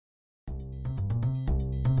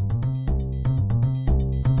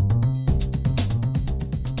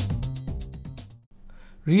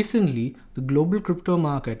Recently, the global crypto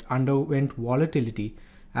market underwent volatility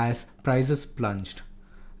as prices plunged.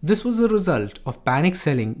 This was a result of panic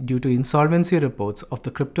selling due to insolvency reports of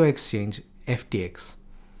the crypto exchange FTX.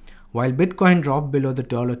 While Bitcoin dropped below the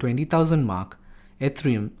 $20,000 mark,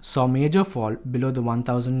 Ethereum saw major fall below the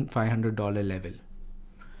 $1,500 level.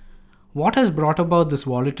 What has brought about this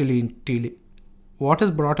volatility? What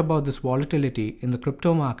has brought about this volatility in the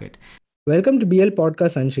crypto market? Welcome to BL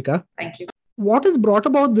Podcast, Anshika. Thank you. What has brought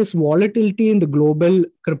about this volatility in the global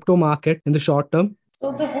crypto market in the short term?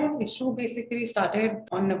 So the whole issue basically started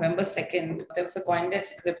on November 2nd. There was a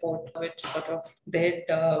CoinDesk report which sort of did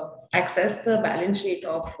access the balance sheet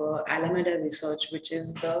of Alameda Research, which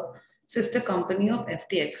is the sister company of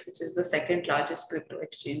FTX, which is the second largest crypto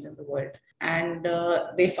exchange in the world. And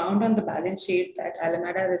they found on the balance sheet that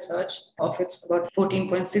Alameda Research, of its about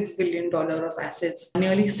 $14.6 billion of assets,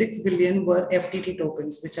 nearly 6 billion were FTT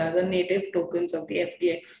tokens, which are the native tokens of the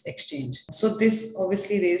FTX exchange. So this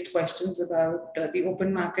obviously raised questions about the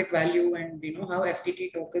open market value and how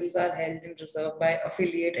FTT tokens are held in reserve by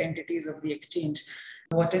affiliate entities of the exchange.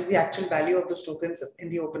 What is the actual value of those tokens in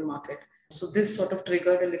the open market? So this sort of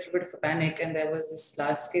triggered a little bit of a panic, and there was this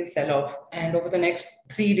large-scale sell-off. And over the next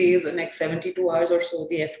 3 days or next 72 hours or so,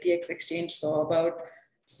 the FTX exchange saw about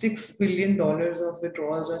 $6 billion of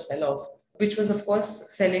withdrawals or sell-off, which was, of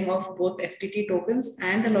course, selling off both FTT tokens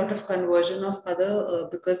and a lot of conversion of other,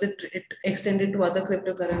 because it extended to other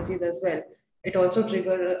cryptocurrencies as well. It also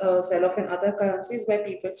triggered a sell-off in other currencies where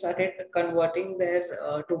people started converting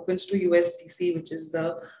their tokens to USDC, which is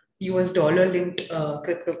the US dollar linked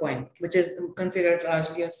crypto coin, which is considered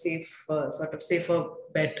largely a safe, sort of safer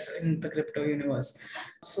bet in the crypto universe.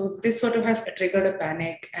 So this sort of has triggered a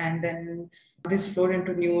panic, and then this flowed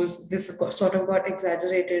into news. This sort of got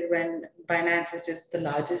exaggerated when Binance, which is the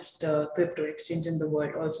largest crypto exchange in the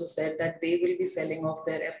world, also said that they will be selling off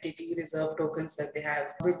their FTT reserve tokens that they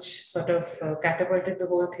have, which sort of catapulted the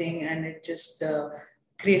whole thing, and it just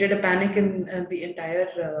created a panic in the entire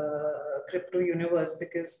crypto universe,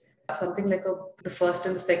 because something like the first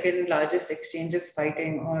and the second largest exchanges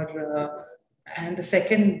fighting, or and the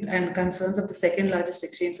second and concerns of the second largest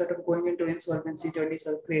exchange sort of going into insolvency really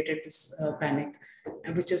sort of created this panic,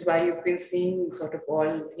 and which is why you've been seeing sort of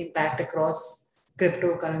all impact across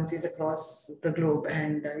cryptocurrencies across the globe,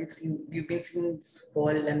 and you've been seeing this fall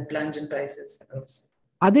and plunge in prices across.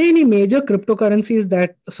 Are there any major cryptocurrencies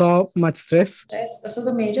that saw much stress? Yes. So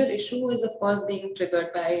the major issue is, of course, being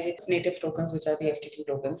triggered by its native tokens, which are the FTT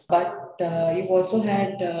tokens. But you've also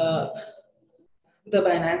had the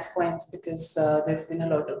Binance coins, because there's been a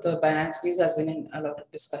lot of the Binance news has been in a lot of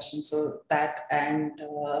discussion. So that and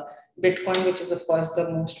Bitcoin, which is of course the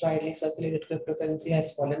most widely circulated cryptocurrency,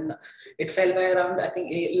 has fallen. It fell by around, I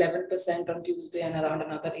think, 11% on Tuesday and around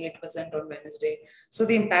another 8% on Wednesday. So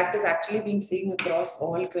the impact is actually being seen across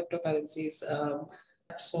all cryptocurrencies.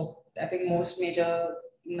 So I think most major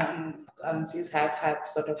currencies have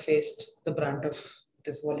sort of faced the brunt of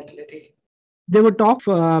this volatility. There were talk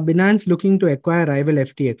of Binance looking to acquire rival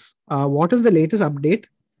FTX. What is the latest update?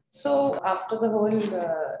 So after the whole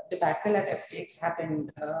debacle at FTX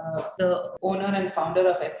happened, the owner and founder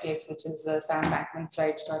of FTX, which is Sam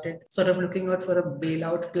Bankman-Fried, started sort of looking out for a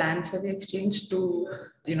bailout plan for the exchange to,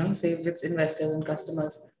 save its investors and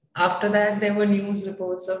customers. After that, there were news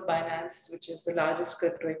reports of Binance, which is the largest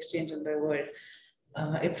crypto exchange in the world.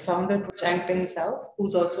 Its founder, Changpeng Zhao,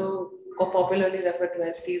 who's also popularly referred to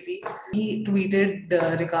as CZ, he tweeted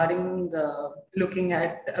regarding looking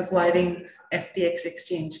at acquiring FTX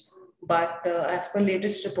exchange. But as per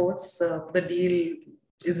latest reports, the deal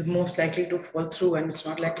is most likely to fall through, and it's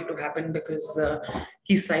not likely to happen because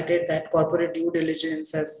he cited that corporate due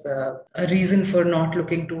diligence as a reason for not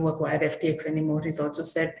looking to acquire FTX anymore. He's also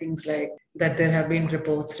said things like that there have been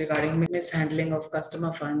reports regarding mishandling of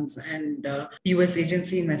customer funds and US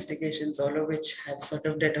agency investigations, all of which have sort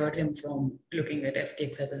of deterred him from looking at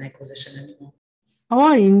FTX as an acquisition anymore. How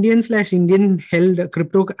are Indian held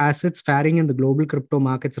crypto assets faring in the global crypto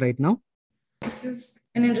markets right now? This is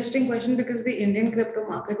an interesting question because the Indian crypto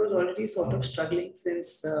market was already sort of struggling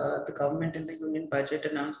since the government in the union budget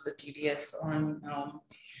announced the TDS on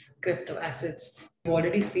crypto assets. We've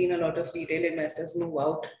already seen a lot of retail investors move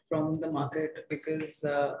out from the market because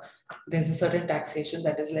there's a certain taxation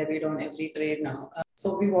that is levied on every trade now.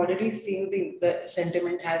 So we've already seen the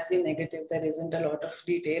sentiment has been negative. There isn't a lot of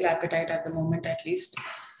retail appetite at the moment, at least.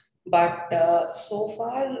 But so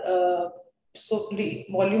far, so the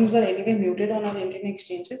volumes were anyway muted on our Indian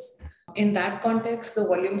exchanges. In that context, the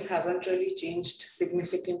volumes haven't really changed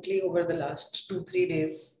significantly over the last 2-3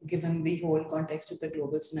 days, given the whole context of the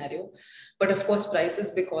global scenario. But of course,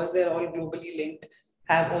 prices, because they're all globally linked,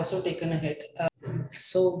 have also taken a hit.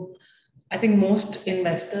 So I think most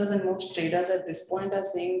investors and most traders at this point are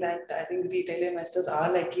saying that I think retail investors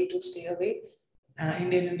are likely to stay away.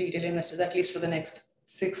 Indian retail investors, at least for the next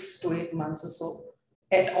 6 to 8 months or so.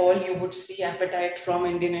 At all, you would see appetite from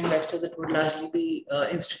Indian investors. It would largely be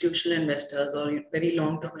institutional investors or very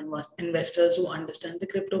long-term investors who understand the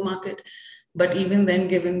crypto market. But even then,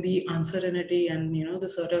 given the uncertainty and the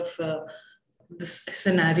sort of this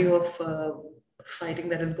scenario of fighting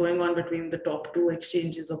that is going on between the top two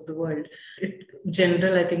exchanges of the world,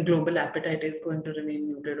 general, I think global appetite is going to remain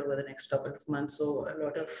muted over the next couple of months. So a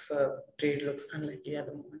lot of trade looks unlikely at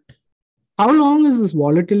the moment. How long is this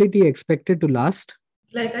volatility expected to last?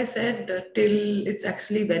 Like I said, till it's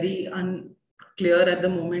actually very unclear at the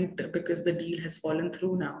moment because the deal has fallen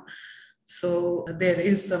through now. So there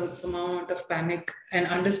is some amount of panic, and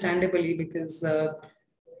understandably, because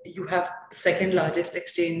you have the second largest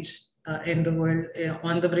exchange in the world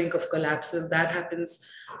on the brink of collapse. If that happens,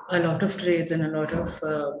 a lot of trades and a lot of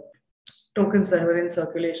tokens that were in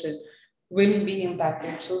circulation will be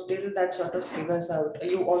impacted. So till that sort of figures out,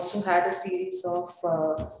 you also had a series of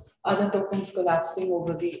other tokens collapsing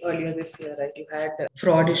over the earlier this year, right? You had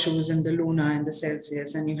fraud issues in the Luna and the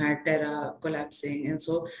Celsius, and you had Terra collapsing, and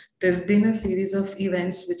so there's been a series of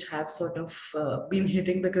events which have sort of been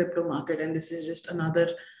hitting the crypto market, and this is just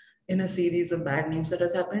another in a series of bad news that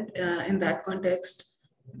has happened. In that context,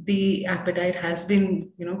 the appetite has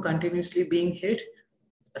been, continuously being hit.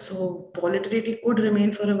 So volatility could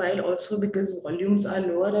remain for a while also because volumes are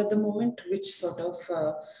lower at the moment, which sort of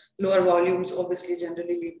lower volumes obviously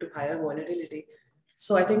generally lead to higher volatility.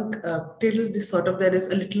 So I think till this sort of there is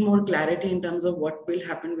a little more clarity in terms of what will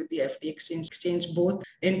happen with the FT exchange, both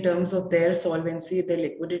in terms of their solvency, their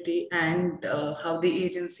liquidity, and how the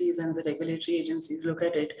agencies and the regulatory agencies look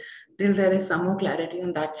at it. Till there is some more clarity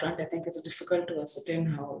on that front, I think it's difficult to ascertain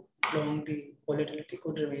how long the volatility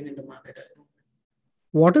could remain in the market at the moment.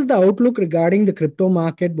 What is the outlook regarding the crypto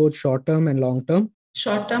market, both short term and long term?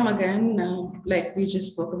 Short term, again, like we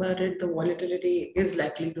just spoke about it, the volatility is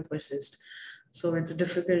likely to persist. So it's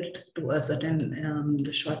difficult to ascertain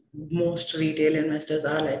the short. Most retail investors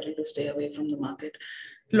are likely to stay away from the market.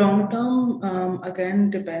 Long term, again,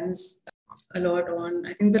 depends a lot on,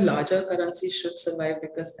 I think the larger currencies should survive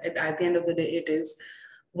because at the end of the day, it is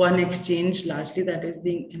one exchange largely that is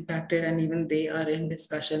being impacted, and even they are in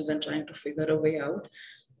discussions and trying to figure a way out.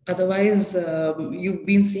 Otherwise, you've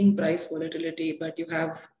been seeing price volatility, but you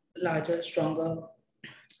have larger, stronger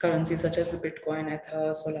currencies such as the Bitcoin,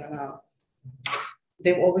 Ether, Solana.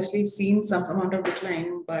 They've obviously seen some amount of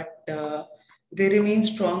decline, but they remain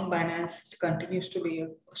strong. Binance continues to be a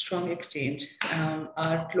strong exchange.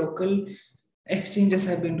 Our local exchanges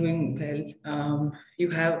have been doing well. You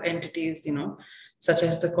have entities, such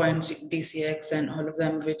as the Coin DCX and all of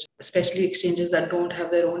them, which especially exchanges that don't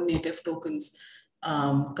have their own native tokens,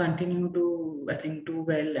 continue to, I think, do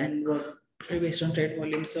well and work based on trade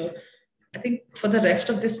volume. So I think for the rest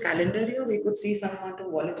of this calendar year, we could see some amount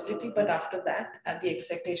of volatility, but after that, the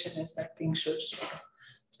expectation is that things should sort of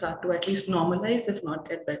start to at least normalize, if not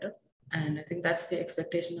get better. And I think that's the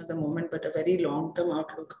expectation at the moment, but a very long-term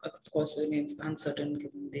outlook, of course, remains uncertain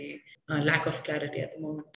given the lack of clarity at the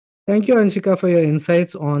moment. Thank you, Anshika, for your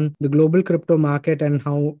insights on the global crypto market and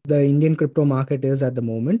how the Indian crypto market is at the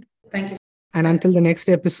moment. Thank you. And until the next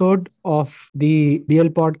episode of the BL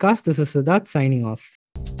podcast, this is Siddharth signing off.